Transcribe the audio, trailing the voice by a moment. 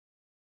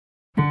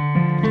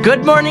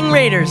Good morning,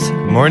 Raiders.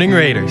 Morning,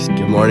 Raiders.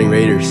 Good morning,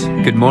 Raiders.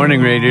 Good morning,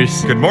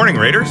 Raiders. Good morning,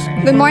 Raiders.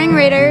 Good morning,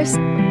 Raiders.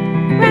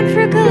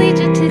 Renfrew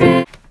Collegiate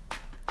today.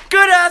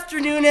 Good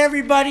afternoon,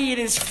 everybody. It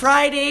is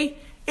Friday,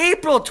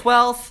 April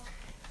 12th,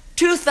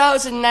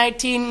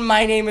 2019.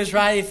 My name is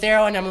Riley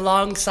Thero, and I'm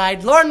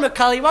alongside Lauren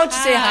McCulley. Why don't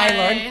you say hi,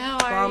 Lauren? How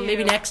are you?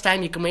 Maybe next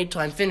time you can wait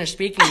till I'm finished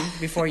speaking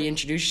before you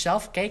introduce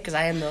yourself, okay? Because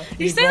I am the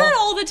You say that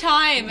all the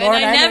time,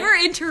 Lauren, and I never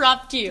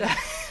interrupt you.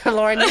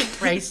 Lauren, you're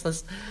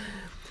priceless.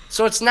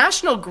 So it's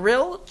National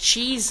Grilled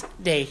Cheese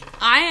Day.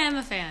 I am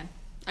a fan.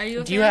 Are you a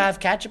fan? Do you have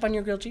ketchup on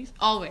your grilled cheese?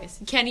 Always.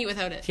 You can't eat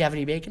without it. Do you have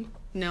any bacon?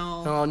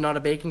 No. No, not a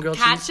bacon grilled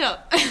cheese.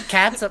 Ketchup.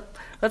 Catsup.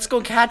 Let's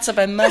go catsup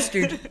and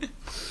mustard.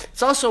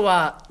 It's also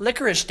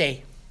Licorice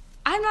Day.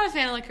 I'm not a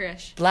fan of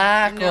licorice.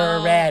 Black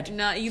or red?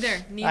 Not either.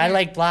 Neither. I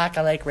like black,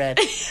 I like red.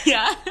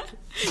 Yeah.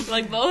 You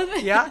like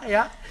both?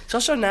 Yeah. It's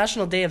also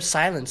National Day of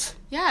Silence.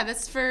 Yeah,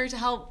 that's to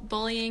help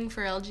bullying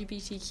for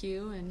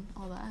LGBTQ and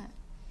all that.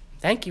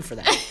 Thank you for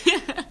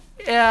that.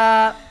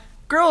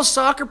 Girls'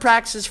 soccer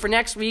practices for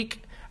next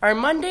week are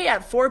Monday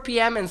at 4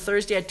 p.m. and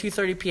Thursday at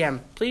 2:30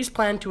 p.m. Please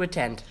plan to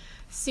attend.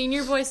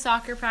 Senior boys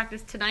soccer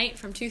practice tonight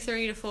from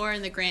 2:30 to 4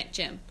 in the Grant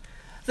Gym.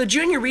 The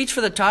junior reach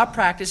for the top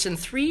practice in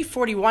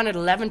 3:41 at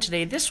 11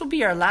 today. This will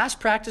be our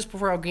last practice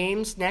before our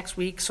games next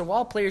week, so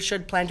all players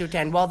should plan to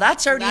attend. Well,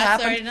 that's already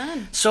happened. That's already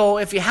done. So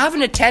if you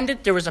haven't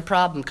attended, there was a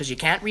problem because you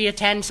can't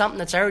re-attend something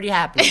that's already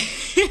happened.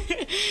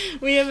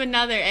 We have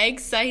another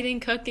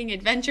exciting cooking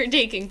adventure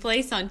taking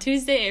place on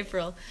Tuesday,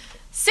 April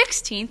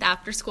 16th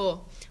after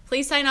school.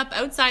 Please sign up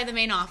outside the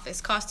main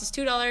office. Cost is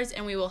 $2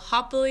 and we will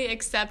happily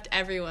accept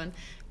everyone.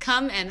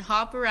 Come and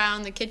hop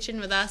around the kitchen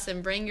with us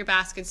and bring your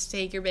baskets to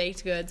take your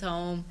baked goods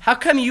home. How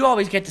come you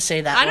always get to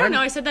say that, I don't Lauren?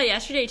 know. I said that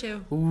yesterday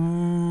too.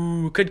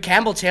 Ooh, could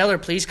Campbell Taylor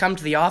please come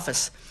to the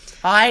office?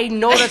 I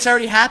know that's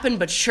already happened,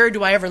 but sure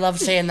do I ever love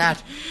saying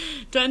that.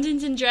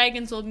 Dungeons and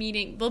Dragons will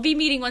be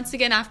meeting once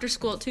again after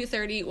school at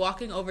 2:30,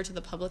 walking over to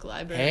the public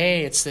library.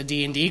 Hey, it's the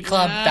D&D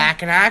Club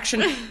back in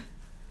action.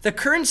 The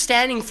current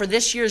standing for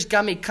this year's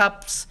Gummy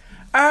Cups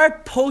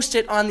are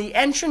posted on the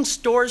entrance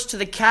doors to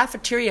the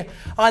cafeteria.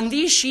 On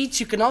these sheets,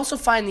 you can also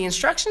find the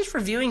instructions for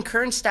viewing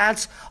current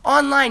stats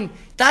online.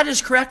 That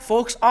is correct,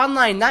 folks,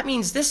 online. That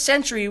means this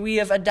century we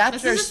have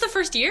adapted This is the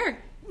first year.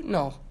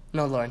 No,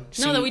 Lauren.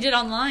 No, that we did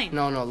online.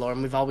 No,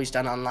 Lauren. We've always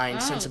done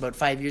online since about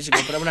 5 years ago.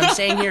 But what I'm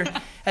saying here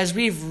is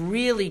we've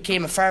really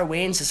came a far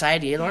way in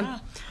society, eh, Lauren? Yeah.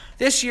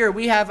 This year,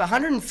 we have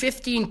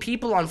 115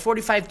 people on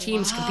 45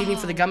 teams competing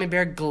for the Gummy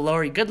Bear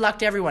Glory. Good luck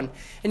to everyone.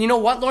 And you know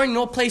what, Lauren? You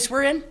know what place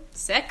we're in?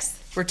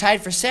 6th. We're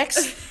tied for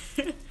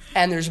 6th.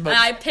 And there's about...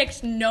 I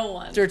picked no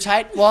one. They're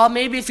tied. Well,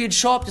 maybe if you'd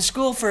show up to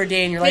school for a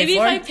day in your Maybe life,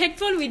 Lauren. if I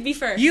picked one, we'd be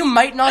first. You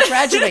might not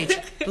graduate.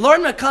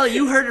 Lauren McCulley,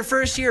 you heard it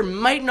first here,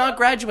 might not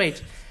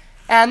graduate.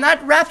 And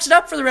that wraps it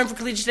up for the Renfrew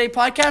Collegiate Today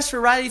podcast. For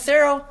Riley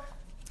Thero,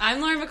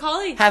 I'm Lauren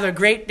McCauley. have a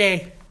great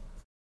day.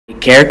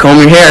 Take care, comb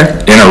your hair.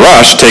 In a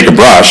rush, take a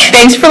brush.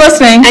 Thanks for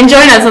listening, and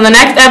join us on the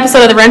next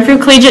episode of the Renfrew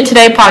Collegiate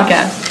Today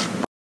podcast.